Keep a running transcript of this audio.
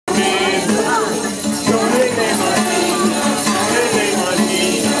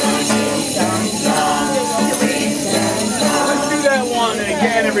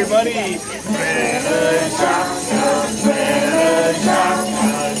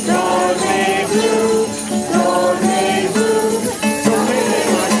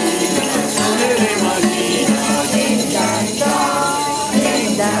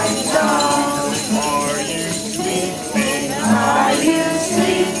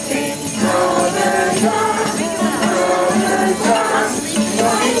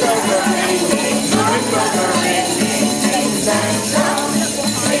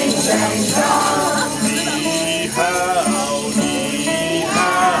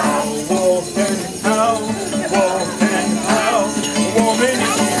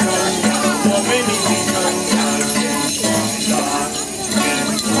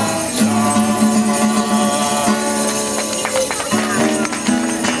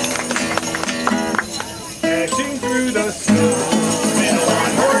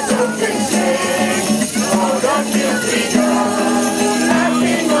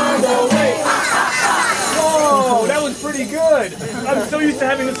so used to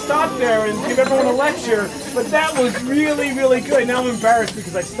having to stop there and give everyone a lecture, but that was really, really good. Now I'm embarrassed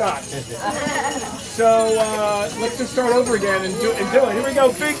because I stopped. So let's just start over again and do it. Here we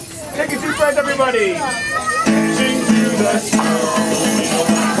go. Take a deep breath, everybody. Sing to the snow,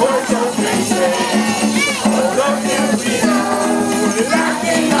 words open say, love you be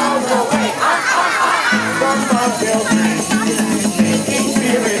laughing all the way. From the hill, making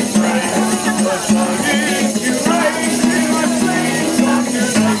spirits bright, but longing to rise to a sleighing song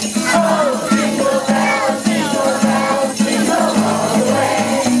tonight. Oh, jingle bells, jingle all the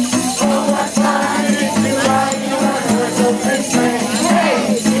way. Oh, what fun it is to ride in a one-horse open sleigh.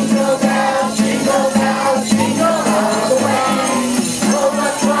 Hey, jingle bells, jingle all the way. Oh,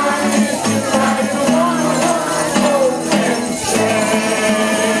 what fun it is to ride in a one-horse open sleigh.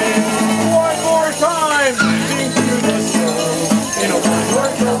 One more time. Sing to the snow in a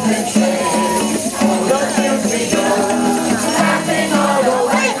one-horse open sleigh. Oh, love you we go, laughing all the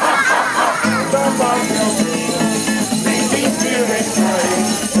way. Ha, ha, ha. The bus will be making spirits bright.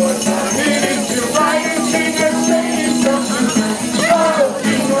 What fun it is to ride and sing a sleighing song tonight. Oh,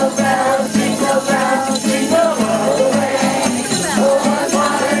 jingle bells, jingle all the way. Oh, what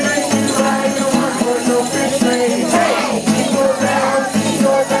fun it is to ride in a one-horse open sleigh. Hey, jingle bells, jingle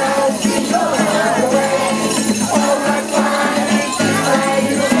all the way. Oh, what fun it is to ride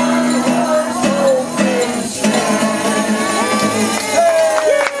in a one-horse open sleigh.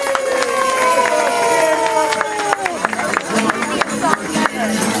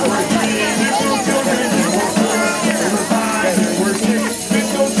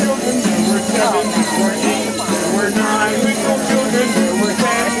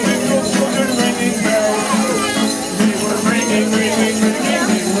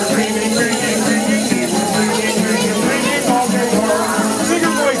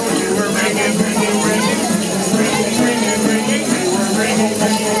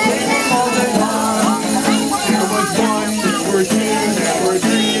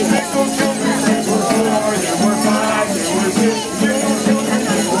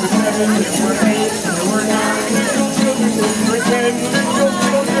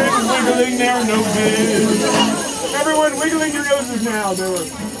 Wiggling their noses. Everyone wiggling your noses now. They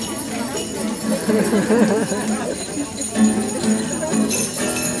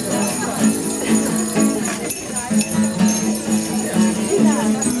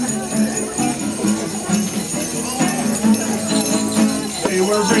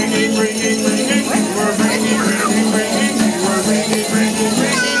were ringing, ringing, ringing. They were ringing, ringing, ringing. They were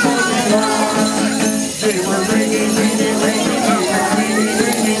ringing, ringing, ringing. They were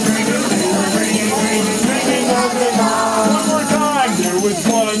ringing, ringing, ringing. One more time. There was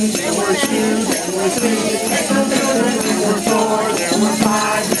one, there were two, there were three, there were children, there were four, there were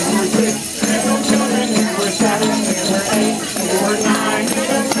five, there were six, there were children, there were seven, there were eight, there were nine, there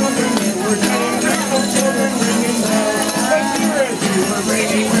were children, there were 10, there were children ringing bells. Let's hear it. They were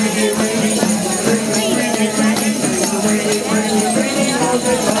ringing, ringing, ringing, ringing, ringing, ringing, they were ringing, ringing, ringing all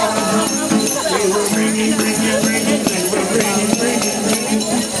day long. They were ringing, ringing, ringing, they were ringing, ringing, ringing,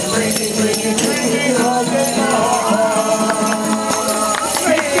 ringing, ringing, ringing all day long.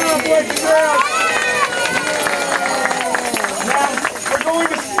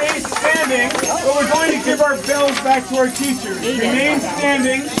 But we're going to give our bells back to our teachers. Remain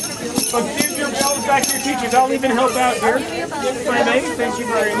standing, but give your bells back to your teachers. I'll even help out here, if I may. Thank you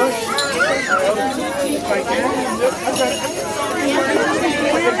very much. If I can.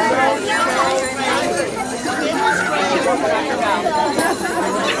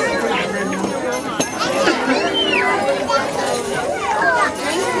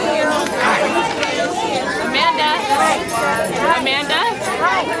 Amanda?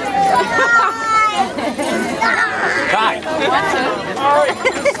 Hi. All right.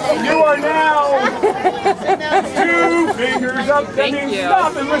 You are now 2 fingers up. That means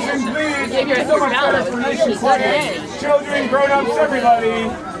stop and listen, please. It's so much better for nice and quiet. Children, grown-ups, everybody.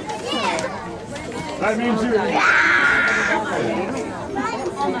 That means you.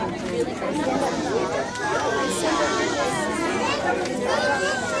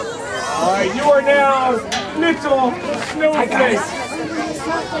 All right, you are now little snowflakes.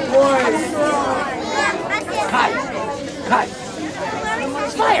 Hi. Hi.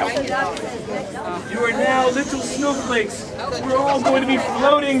 Smile. You are now little snowflakes. We're all going to be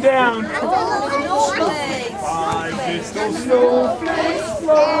floating down. 5 little snowflakes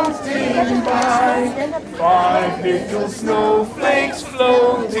floating by. 5 little snowflakes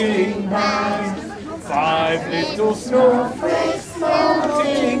floating by. 5 little snowflakes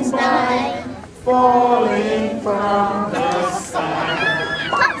floating by. Falling from the sky.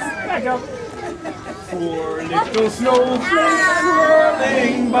 Back up. 4 little snowflakes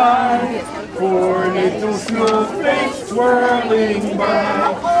swirling by. 4 little snowflakes swirling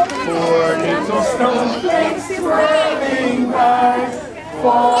by. 4 little snowflakes swirling by,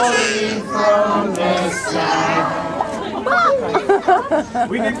 falling from the sky.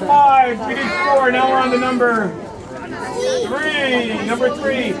 We did 5, we did 4, now we're on the number 3. Number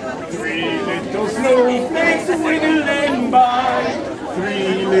 3. 3 little snowflakes wiggling by.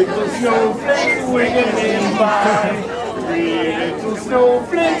 3 little snowflakes wiggling by. 3 little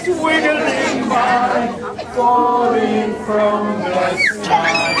snowflakes wiggling by, falling from the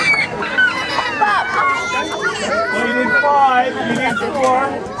sky. Well, you did 5, you did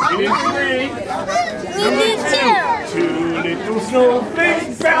 4, you did 3. We did 2 little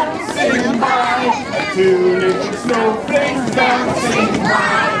snowflakes bouncing by. 2 little snowflakes bouncing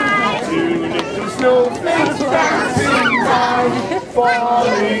by. 2 little snowflakes bouncing by,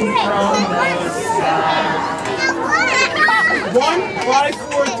 falling from the sky. 1, 5,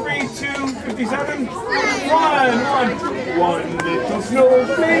 4, 3, 2, 57. 1 little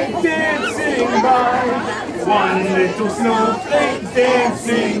snowflake dancing by. 1 little snowflake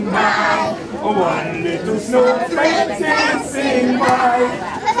dancing by. 1 little snowflake dancing by,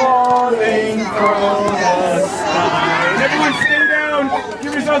 falling from the sky. And everyone stay down.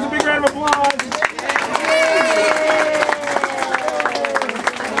 Give yourselves a big round of applause.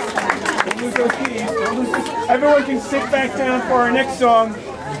 Don't lose those keys. Don't lose this. Everyone can sit back down for our next song.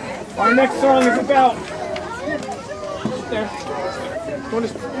 Our next song is about... There.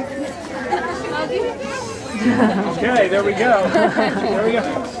 Okay, there we go. There we go.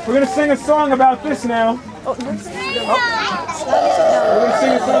 We're going to sing a song about this now. We're going to sing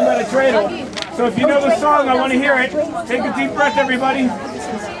a song about a dreidel. So if you know the song, I want to hear it. Take a deep breath, everybody.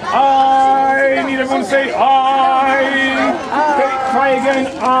 I need everyone to say I. Okay, try again.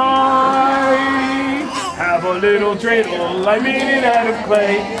 I have a little dreidel, I made it out of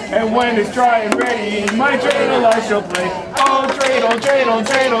clay, and when it's dry and ready, my dreidel I shall play. Oh, dreidel, dreidel,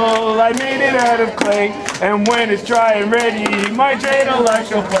 dreidel, I made it out of clay, and when it's dry and ready, my dreidel I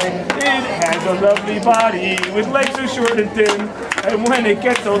shall play. It has a lovely body, with legs so short and thin, and when it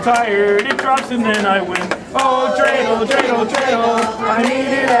gets so tired, it drops and then I win. Oh, dreidel, dreidel, dreidel, I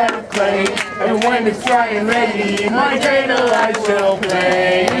made it out of clay, and when it's dry and ready, my dreidel I shall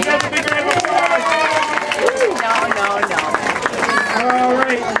play. Is that the big round of applause? All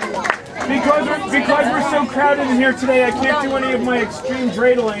right. Because we're so crowded in here today, I can't do any of my extreme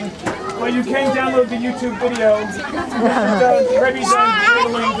dreidling, but you can download the YouTube video.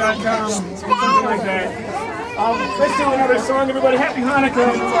 RebbyDoneDreidling.com, something like that. Let's do another song, everybody. Happy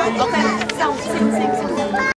Hanukkah. Okay.